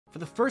For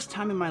the first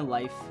time in my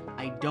life,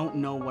 I don't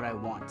know what I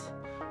want.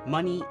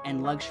 Money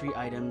and luxury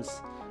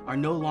items are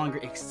no longer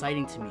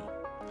exciting to me.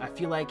 I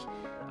feel like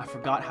I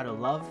forgot how to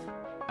love.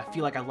 I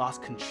feel like I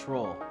lost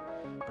control,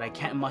 but I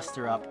can't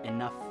muster up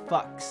enough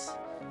fucks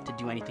to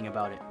do anything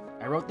about it.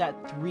 I wrote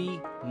that 3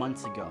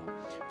 months ago.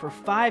 For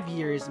 5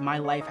 years, my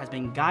life has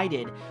been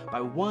guided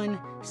by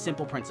one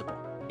simple principle.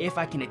 If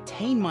I can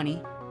attain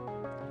money,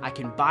 I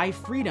can buy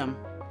freedom,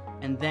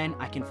 and then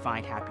I can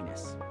find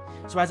happiness.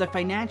 So as a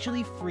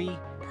financially free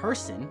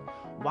person,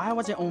 why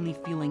was I only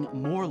feeling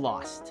more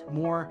lost,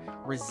 more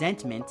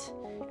resentment,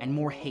 and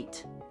more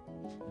hate?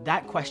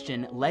 That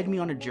question led me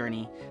on a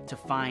journey to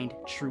find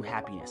true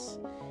happiness.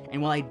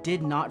 And while I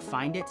did not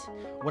find it,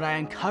 what I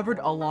uncovered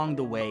along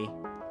the way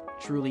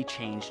truly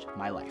changed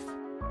my life.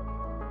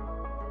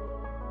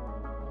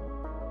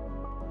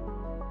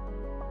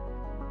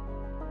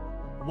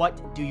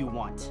 What do you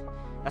want?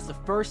 That's the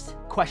first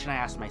question I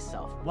asked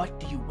myself. What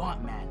do you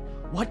want, man?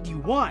 What do you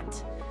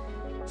want?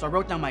 So I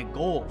wrote down my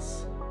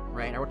goals,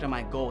 right? I wrote down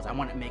my goals. I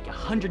want to make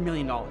 $100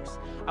 million.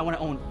 I want to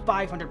own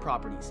 500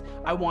 properties.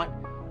 I want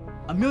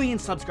 1 million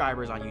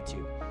subscribers on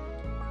YouTube.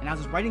 And as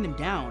I was writing them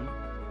down,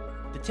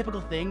 the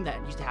typical thing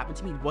that used to happen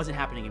to me wasn't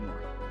happening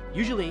anymore.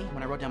 Usually,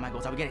 when I wrote down my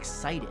goals, I would get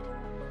excited.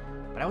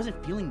 But I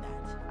wasn't feeling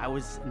that. I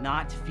was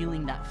not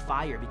feeling that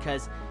fire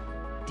because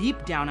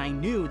deep down I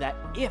knew that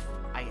if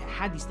I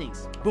had these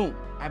things, boom,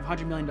 I have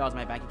 $100 million in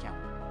my bank account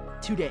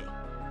today,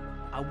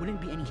 I wouldn't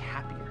be any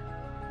happier.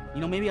 You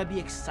know, maybe I'd be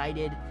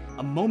excited,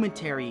 a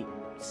momentary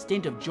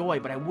stint of joy,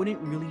 but I wouldn't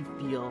really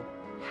feel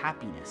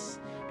happiness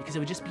because it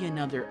would just be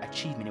another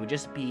achievement. It would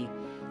just be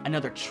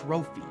another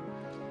trophy.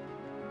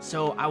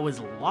 So I was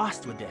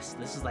lost with this.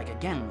 This is like,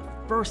 again,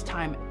 the first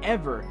time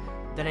ever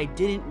that I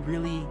didn't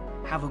really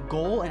have a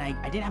goal and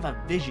I didn't have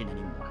a vision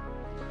anymore.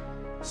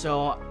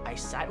 So I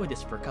sat with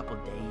this for a couple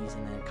of days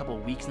and then a couple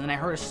of weeks, and then I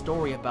heard a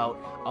story about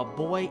a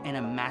boy and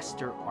a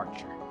master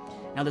archer.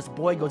 Now this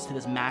boy goes to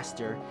this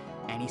master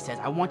and he says,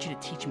 I want you to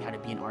teach me how to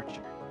be an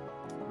archer,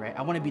 right?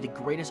 I want to be the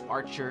greatest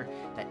archer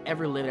that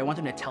ever lived. I want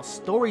them to tell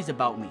stories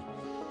about me.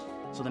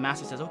 So the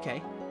master says,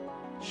 okay,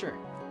 sure.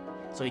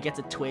 So he gets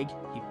a twig,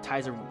 he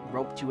ties a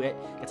rope to it,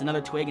 gets another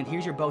twig, and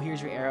here's your bow,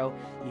 here's your arrow,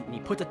 and he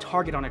puts a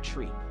target on a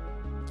tree,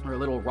 or a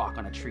little rock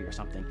on a tree or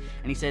something,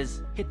 and he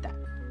says, hit that.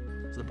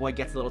 So the boy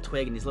gets a little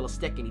twig and his little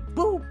stick, and he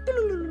boom,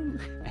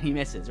 and he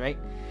misses, right?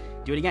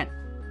 Do it again.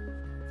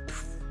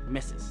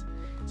 Misses.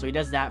 So he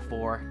does that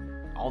for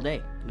all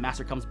day. The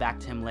master comes back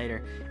to him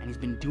later, and he's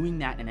been doing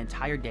that an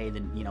entire day.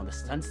 Then, you know, the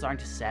sun's starting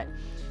to set,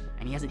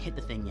 and he hasn't hit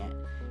the thing yet.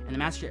 And the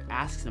master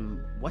asks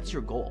him, what's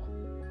your goal?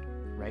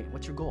 Right?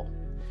 What's your goal?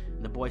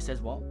 And the boy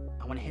says, well,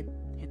 I want to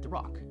hit the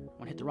rock. I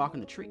want to hit the rock on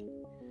the tree.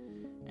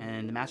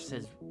 And the master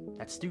says,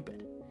 that's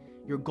stupid.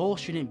 Your goal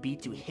shouldn't be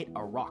to hit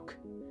a rock.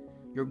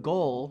 Your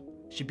goal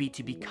should be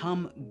to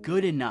become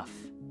good enough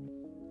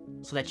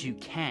so that you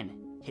can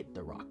hit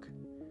the rock,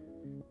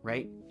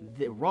 right?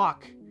 The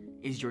rock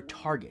is your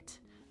target.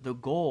 The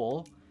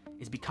goal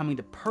is becoming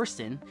the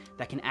person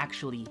that can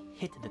actually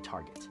hit the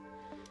target.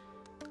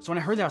 So when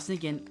I heard that, I was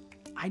thinking,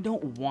 I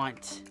don't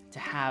want to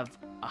have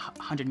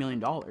 $100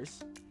 million.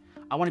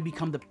 I want to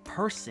become the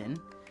person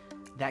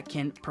that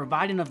can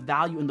provide enough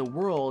value in the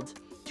world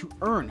to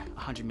earn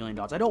 $100 million.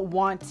 I don't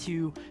want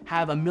to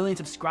have 1 million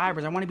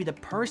subscribers. I want to be the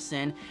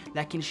person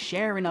that can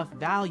share enough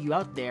value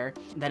out there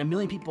that 1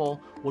 million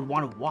people would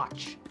want to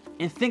watch.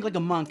 In Think Like a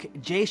Monk,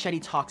 Jay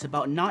Shetty talks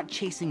about not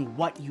chasing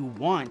what you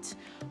want,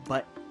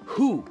 but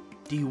who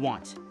do you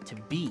want to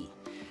be?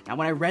 Now,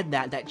 when I read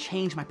that, that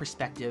changed my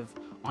perspective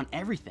on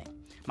everything.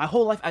 My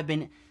whole life, I've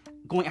been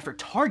going after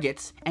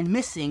targets and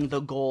missing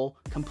the goal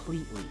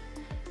completely,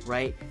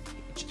 right?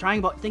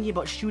 Thinking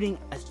about shooting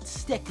a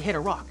stick to hit a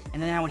rock,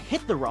 and then I would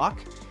hit the rock,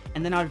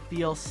 and then I would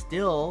feel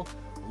still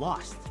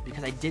lost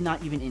because I did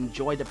not even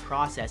enjoy the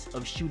process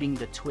of shooting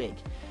the twig,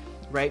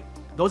 right?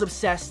 Those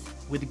obsessed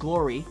with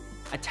glory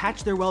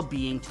attach their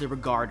well-being to the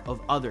regard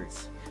of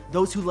others.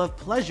 Those who love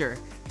pleasure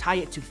tie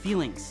it to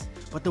feelings,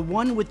 but the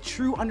one with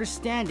true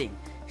understanding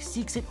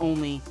seeks it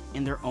only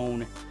in their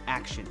own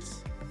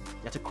actions.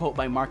 That's a quote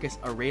by Marcus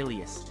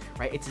Aurelius,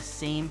 right? It's the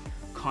same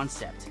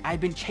concept. I've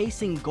been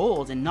chasing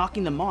goals and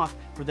knocking them off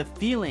for the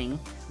feeling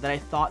that I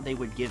thought they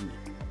would give me,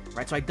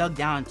 right? So I dug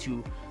down to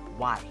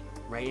why,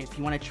 right? If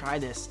you want to try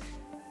this,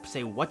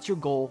 say, what's your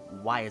goal?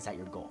 Why is that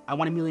your goal? I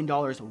want $1 million.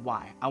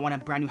 Why? I want a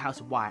brand new house.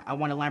 Why? I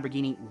want a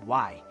Lamborghini.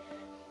 Why?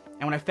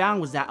 And what I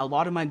found was that a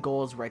lot of my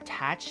goals were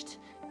attached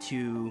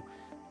to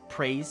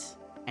praise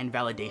and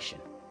validation.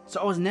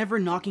 So I was never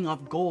knocking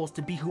off goals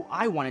to be who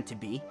I wanted to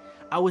be.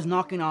 I was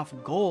knocking off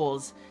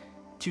goals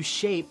to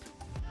shape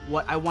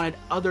what I wanted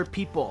other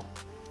people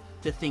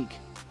to think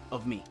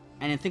of me.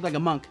 And in Think Like a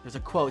Monk, there's a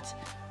quote,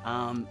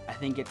 I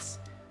think it's,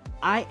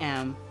 I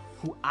am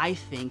who I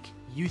think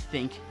you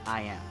think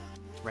I am,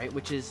 right?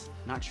 Which is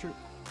not true.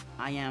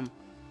 I am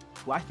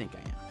who I think I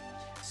am.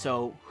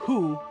 So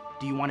who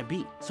do you want to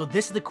be? So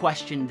this is the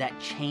question that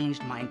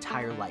changed my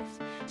entire life.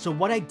 So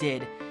what I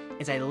did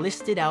is I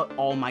listed out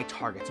all my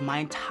targets, my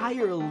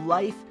entire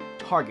life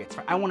targets.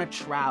 Right? I want to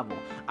travel.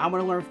 I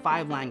want to learn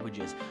 5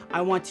 languages.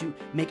 I want to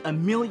make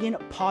 1 million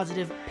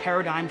positive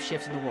paradigm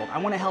shifts in the world. I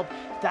want to help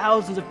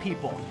thousands of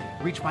people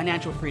reach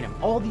financial freedom.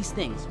 All these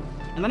things.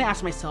 And then I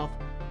ask myself,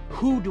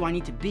 who do I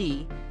need to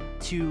be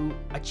to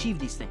achieve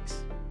these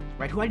things?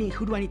 Right?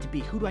 Who do I need to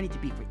be? Who do I need to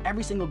be for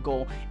every single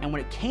goal? And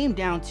when it came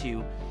down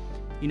to,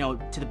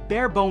 to the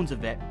bare bones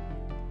of it,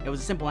 it was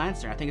a simple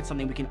answer. I think it's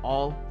something we can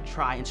all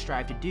try and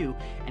strive to do.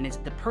 And it's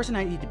the person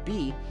I need to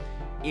be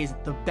is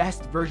the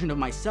best version of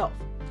myself.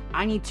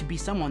 I need to be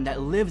someone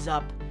that lives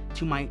up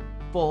to my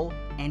full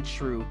and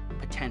true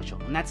potential.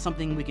 And that's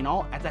something we can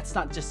all, that's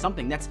not just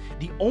something, that's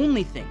the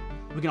only thing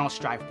we can all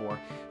strive for.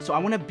 So I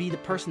want to be the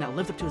person that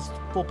lives up to his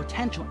full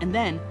potential and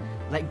then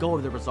let go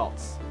of the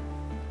results.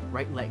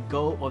 Right? Let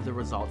go of the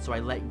results. So I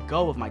let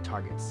go of my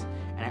targets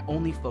and I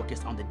only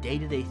focus on the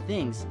day-to-day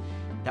things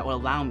that will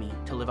allow me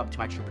to live up to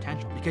my true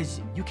potential,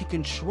 because you can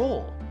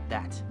control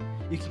that.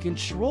 You can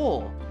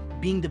control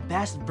being the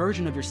best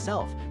version of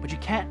yourself, but you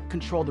can't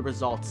control the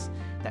results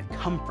that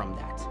come from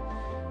that.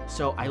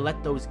 So I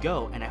let those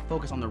go and I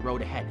focus on the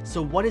road ahead.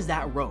 So what is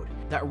that road?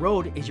 That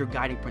road is your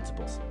guiding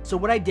principles. So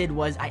what I did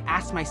was I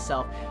asked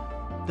myself,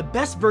 the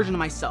best version of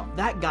myself,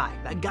 that guy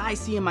I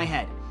see in my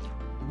head,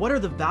 what are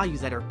the values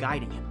that are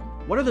guiding him?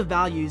 What are the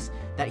values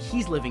that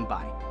he's living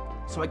by?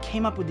 So I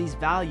came up with these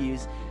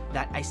values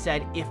that I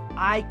said, if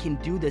I can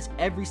do this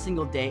every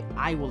single day,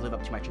 I will live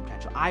up to my true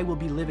potential. I will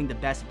be living the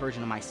best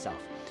version of myself.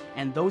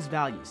 And those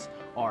values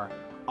are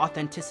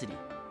authenticity,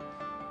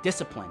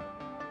 discipline,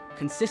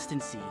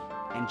 consistency,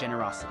 and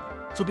generosity.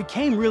 So it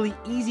became really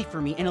easy for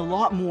me and a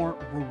lot more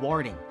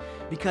rewarding,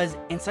 because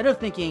instead of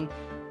thinking,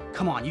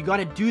 come on, you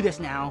gotta do this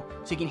now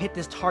so you can hit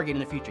this target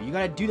in the future. You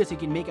gotta do this so you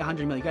can make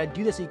 100 million. You gotta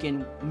do this so you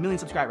can 1 million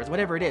subscribers,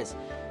 whatever it is.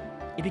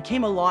 It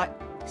became a lot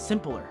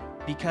simpler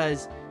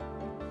because,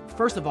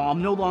 first of all,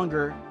 I'm no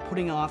longer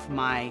putting off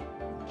my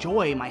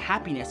joy, my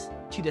happiness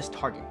to this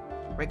target,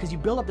 right? Because you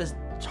build up this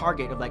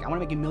target of like, I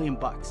want to make $1 million,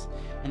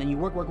 and then you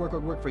work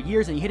for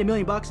years and you hit $1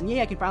 million, and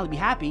yeah, I can finally be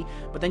happy,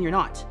 but then you're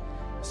not.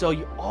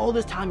 So all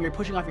this time you're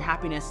pushing off your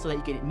happiness so that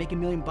you can make $1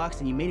 million,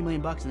 and you made $1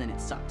 million, and then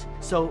it sucked.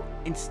 So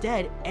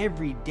instead,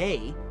 every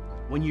day,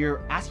 when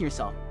you're asking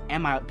yourself,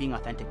 am I being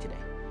authentic today?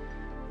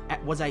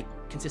 Was I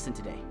consistent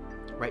today?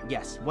 Right?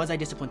 Yes. Was I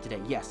disciplined today?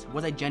 Yes.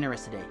 Was I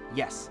generous today?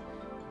 Yes.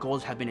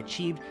 Goals have been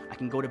achieved. I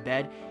can go to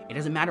bed. It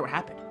doesn't matter what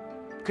happened.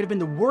 It could have been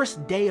the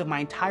worst day of my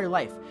entire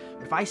life.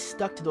 But if I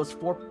stuck to those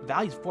 4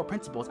 values, 4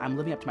 principles, I'm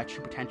living up to my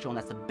true potential, and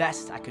that's the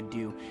best I could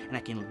do. And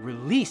I can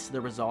release the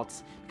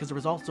results, because the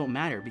results don't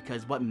matter.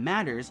 Because what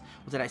matters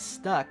was that I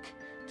stuck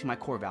to my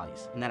core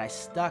values and that I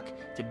stuck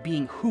to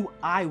being who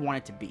I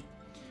wanted to be.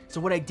 So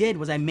what I did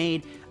was I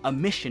made a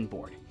mission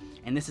board.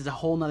 And this is a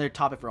whole nother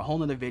topic for a whole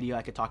nother video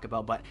I could talk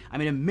about, but I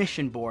made a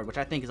mission board, which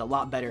I think is a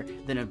lot better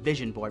than a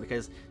vision board,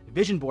 because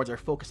vision boards are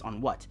focused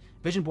on what?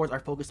 Vision boards are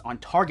focused on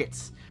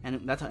targets.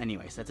 And that's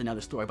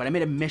another story. But I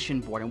made a mission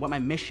board, and what my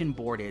mission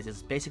board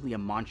is basically a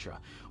mantra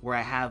where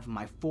I have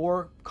my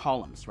 4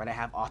 columns, right? I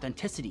have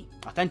authenticity,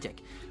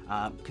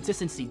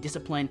 consistency,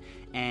 discipline,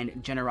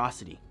 and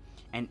generosity.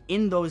 And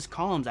in those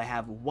columns, I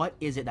have what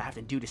is it that I have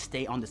to do to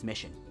stay on this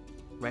mission,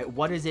 right?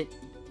 What is it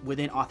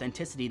within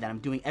authenticity that I'm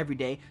doing every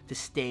day to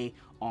stay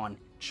on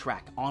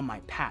track, on my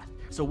path?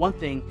 So one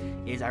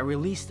thing is I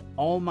released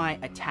all my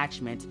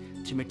attachment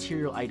to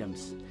material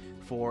items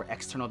for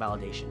external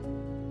validation.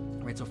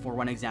 Right? So for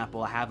one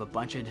example, I had a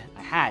bunch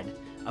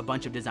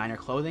of designer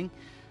clothing,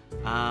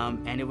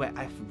 and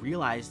I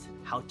realized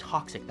how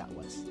toxic that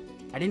was.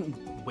 I didn't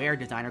wear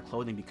designer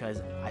clothing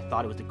because I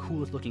thought it was the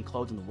coolest looking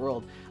clothes in the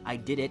world. I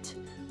did it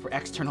for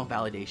external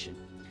validation.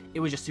 It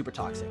was just super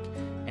toxic,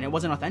 and it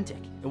wasn't authentic.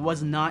 It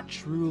was not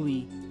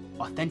truly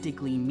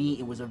authentically me.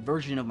 It was a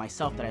version of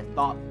myself that I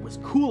thought was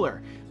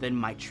cooler than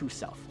my true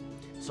self.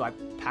 So I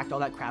packed all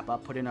that crap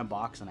up, put it in a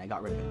box, and I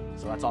got rid of it.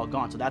 So that's all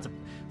gone. So that's a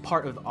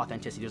part of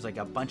authenticity. There's like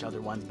a bunch of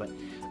other ones, but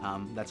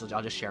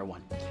I'll just share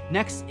one.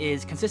 Next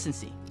is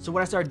consistency. So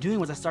what I started doing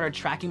was I started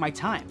tracking my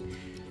time.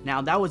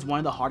 Now that was one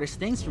of the hardest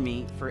things for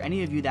me. For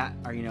any of you that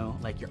are,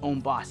 like your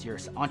own boss, you're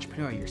an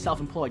entrepreneur, you're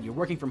self-employed, you're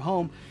working from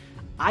home,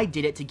 I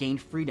did it to gain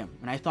freedom,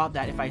 and I thought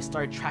that if I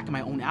started tracking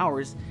my own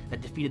hours,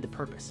 that defeated the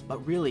purpose.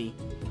 But really,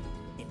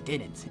 it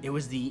didn't. It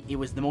was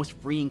the most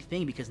freeing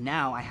thing, because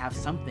now I have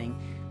something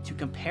to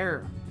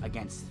compare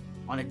against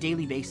on a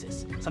daily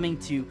basis, something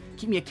to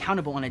keep me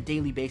accountable on a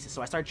daily basis.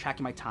 So I started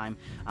tracking my time.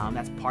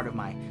 That's part of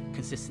my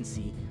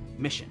consistency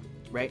mission,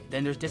 right?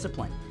 Then there's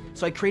discipline.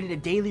 So I created a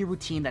daily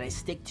routine that I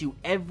stick to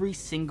every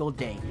single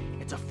day.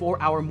 It's a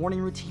 4-hour morning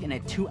routine and a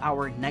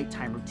 2-hour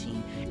nighttime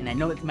routine. And I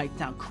know that might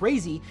sound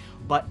crazy,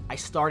 but I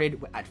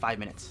started at 5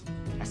 minutes.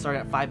 I started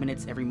at 5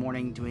 minutes every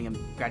morning doing a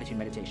gratitude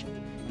meditation.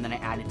 And then I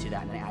added to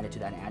that, and I added to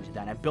that, and I added to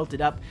that. And I built it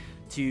up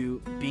to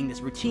being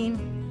this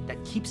routine that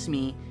keeps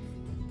me,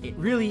 it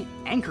really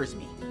anchors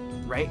me,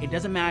 right? It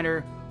doesn't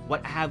matter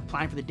what I have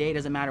planned for the day. It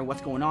doesn't matter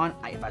what's going on.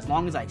 As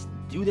long as I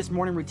do this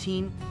morning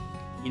routine,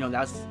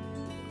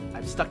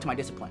 I've stuck to my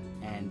discipline,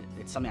 and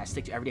it's something I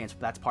stick to every day, and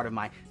that's part of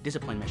my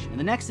discipline mission. And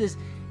the next is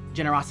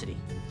generosity.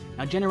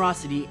 Now,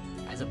 generosity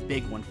as a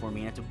big one for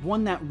me, and it's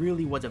one that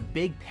really was a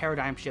big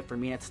paradigm shift for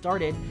me, and it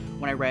started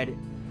when I read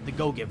The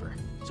Go-Giver.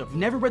 So if you've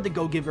never read The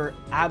Go-Giver,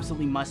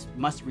 absolutely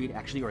must read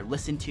actually, or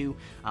listen to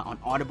on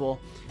Audible.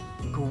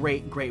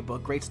 Great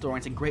book, great story.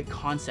 It's a great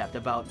concept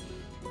about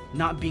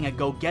not being a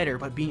go-getter,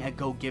 but being a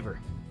go-giver.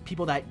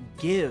 People that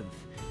give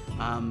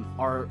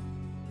are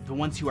the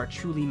ones who are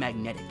truly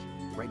magnetic,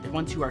 right? The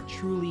ones who are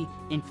truly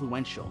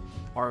influential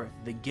are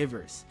the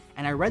givers.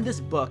 And I read this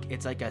book.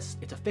 It's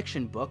a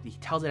fiction book. He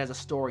tells it as a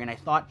story, and I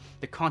thought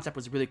the concept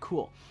was really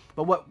cool.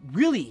 But what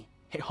really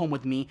hit home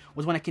with me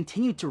was when I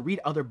continued to read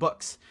other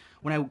books.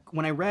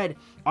 When I read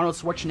Arnold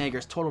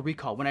Schwarzenegger's Total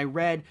Recall, when I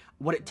read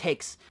What It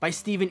Takes by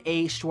Stephen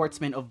A.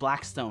 Schwartzman of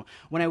Blackstone,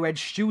 when I read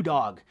Shoe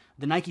Dog,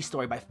 the Nike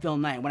story by Phil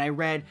Knight, when I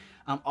read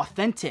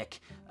Authentic,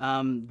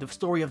 the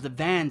story of the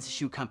Vans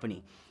shoe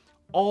company,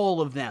 all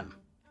of them,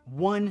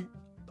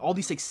 all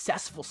these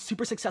successful,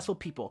 super successful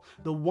people,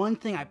 the one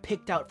thing I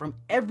picked out from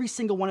every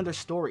single one of their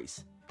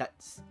stories that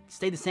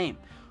stayed the same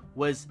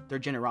was their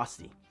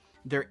generosity,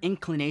 their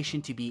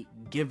inclination to be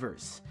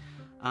givers.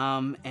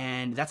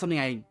 And that's something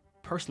I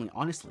personally,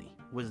 honestly,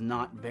 was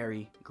not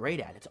very great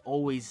at. It's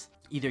always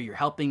either you're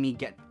helping me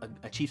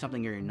achieve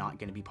something or you're not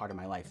going to be part of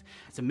my life.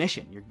 It's a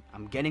mission.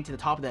 I'm getting to the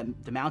top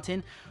of the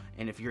mountain,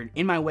 and if you're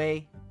in my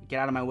way, get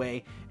out of my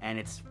way, and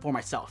it's for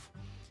myself.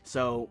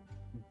 So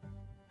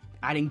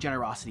adding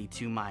generosity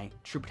to my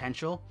true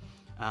potential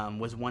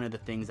was one of the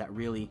things that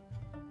really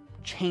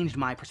changed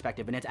my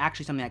perspective, and it's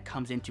actually something that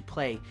comes into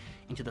play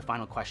into the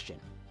final question,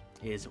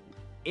 is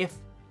if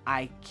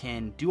I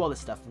can do all this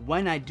stuff,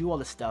 when I do all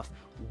this stuff,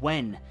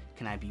 when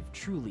can I be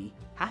truly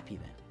happy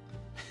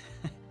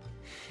then?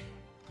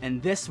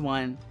 And this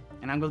one,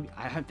 and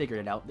I haven't figured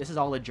it out. This is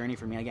all a journey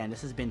for me. Again,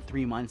 this has been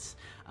 3 months,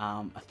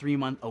 a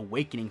 3-month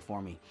awakening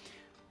for me.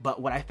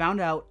 But what I found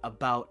out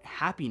about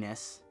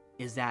happiness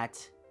is that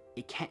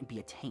it can't be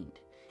attained.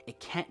 It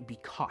can't be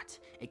caught.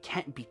 It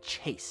can't be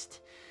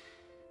chased.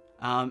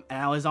 And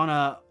I was on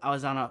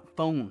a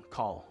phone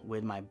call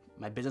with my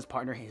business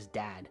partner, his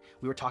dad.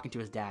 We were talking to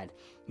his dad.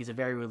 He's a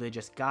very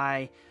religious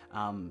guy,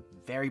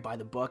 very by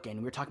the book, and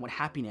we were talking about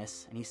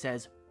happiness. And he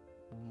says,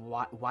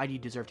 "Why do you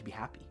deserve to be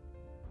happy?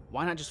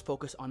 Why not just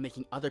focus on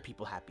making other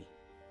people happy?"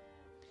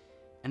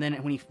 And then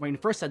when he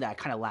first said that, I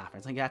kind of laughed. I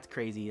was like, "That's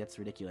crazy. That's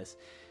ridiculous."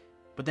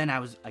 But then I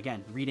was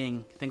again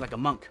reading Think Like a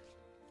Monk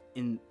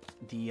in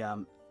the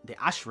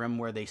ashram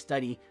where they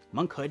study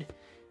monkhood.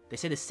 They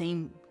say the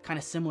same kind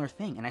of similar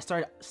thing. And I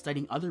started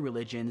studying other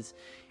religions,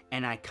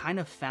 and I kind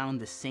of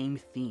found the same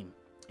theme,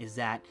 is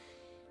that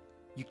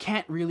you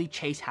can't really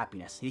chase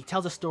happiness. He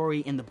tells a story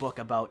in the book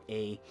about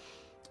a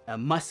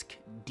musk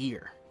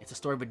deer. It's a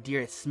story of a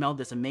deer that smelled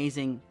this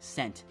amazing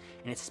scent,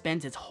 and it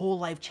spends its whole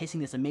life chasing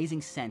this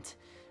amazing scent,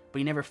 but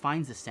he never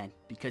finds the scent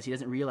because he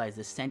doesn't realize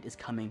the scent is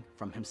coming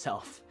from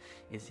himself.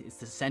 It's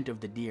the scent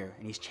of the deer,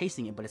 and he's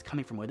chasing it, but it's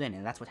coming from within,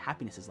 and that's what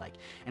happiness is like.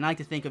 And I like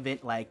to think of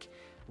it like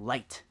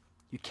light.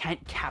 You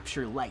can't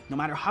capture light. No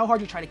matter how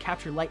hard you try to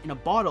capture light in a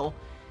bottle,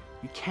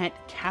 you can't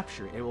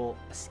capture it. It will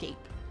escape.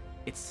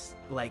 It's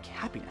like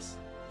happiness.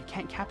 You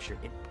can't capture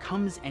it. It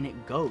comes and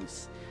it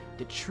goes.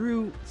 The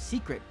true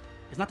secret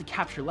is not to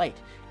capture light.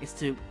 It's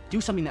to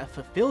do something that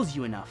fulfills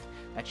you enough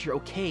that you're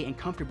okay and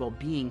comfortable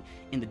being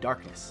in the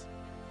darkness.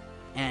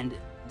 And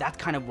that's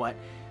kind of what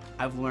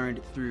I've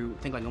learned through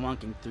Think Like a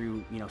Monk and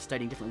through,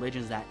 studying different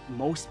religions, that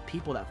most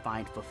people that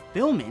find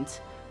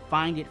fulfillment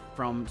find it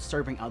from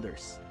serving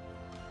others,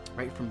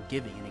 right? From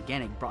giving. And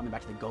again, it brought me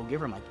back to the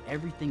go-giver. I'm like,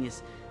 everything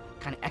is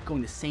kind of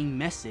echoing the same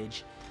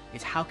message,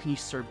 is how can you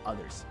serve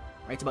others,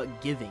 right? It's about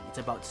giving. It's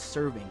about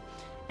serving.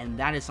 And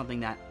that is something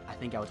that I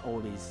think I was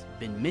always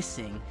been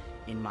missing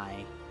in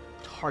my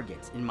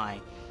targets, in my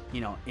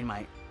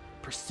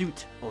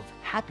pursuit of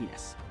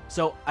happiness.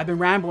 So I've been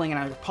rambling, and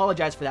I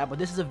apologize for that, but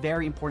this is a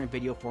very important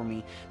video for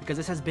me because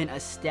this has been a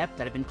step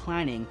that I've been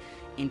planning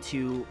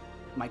into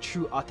my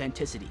true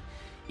authenticity,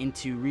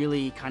 into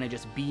really kind of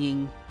just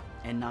being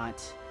and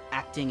not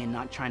acting and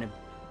not trying to,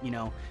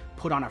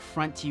 put on a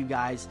front to you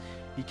guys,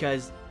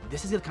 because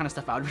this is the kind of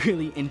stuff I would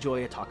really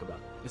enjoy to talk about.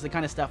 It's the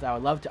kind of stuff that I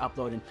would love to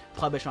upload and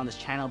publish on this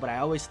channel, but I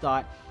always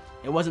thought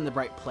it wasn't the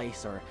right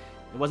place, or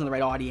it wasn't the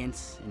right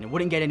audience, and it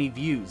wouldn't get any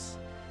views,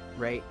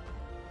 right?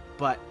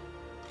 But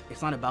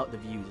it's not about the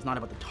views. It's not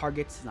about the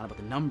targets. It's not about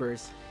the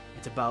numbers.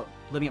 It's about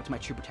living up to my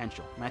true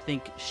potential. And I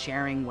think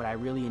sharing what I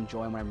really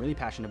enjoy and what I'm really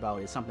passionate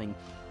about is something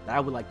that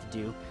I would like to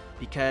do,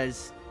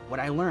 because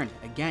what I learned,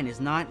 again, is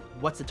not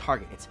what's the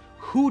target. It's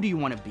who do you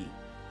want to be?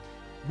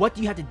 What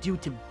do you have to do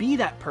to be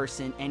that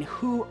person, and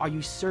who are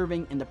you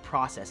serving in the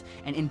process?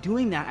 And in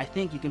doing that, I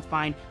think you can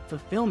find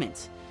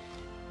fulfillment,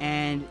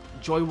 and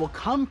joy will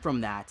come from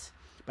that,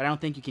 but I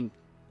don't think you can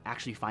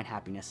actually find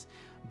happiness.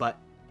 But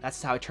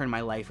that's how I turned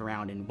my life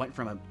around and went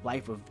from a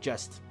life of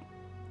just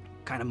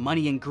kind of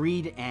money and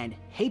greed and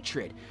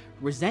hatred,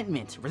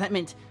 resentment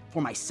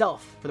for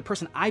myself, for the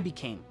person I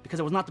became, because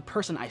it was not the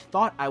person I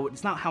thought I would,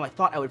 it's not how I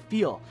thought I would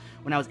feel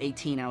when I was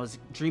 18 and I was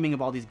dreaming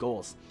of all these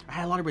goals. I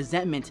had a lot of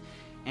resentment,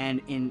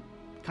 and in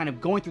kind of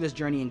going through this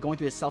journey and going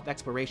through this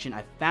self-exploration,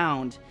 I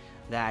found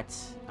that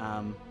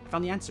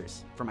found the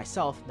answers for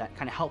myself that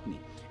kind of helped me.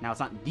 Now, it's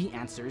not the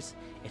answers,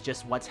 it's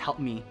just what's helped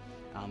me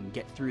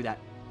get through that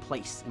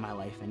place in my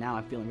life, and now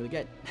I'm feeling really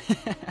good.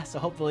 So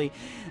hopefully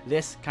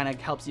this kind of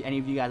helps you, any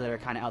of you guys that are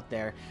kind of out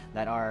there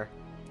that are,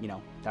 you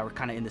know, that were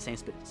kind of in the same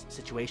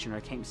situation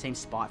or same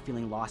spot,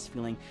 feeling lost,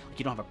 feeling like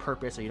you don't have a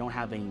purpose or you don't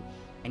have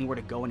anywhere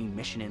to go, any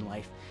mission in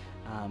life.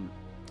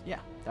 Yeah,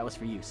 that was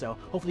for you. So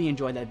hopefully you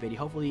enjoyed that video.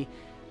 Hopefully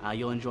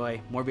you'll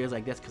enjoy more videos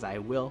like this, because I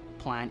will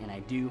plan, and I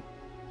do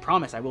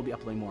promise I will be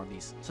uploading more of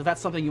these. So if that's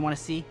something you want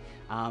to see,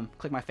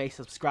 click my face,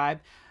 subscribe.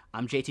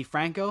 I'm JT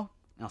Franco,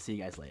 and I'll see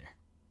you guys later.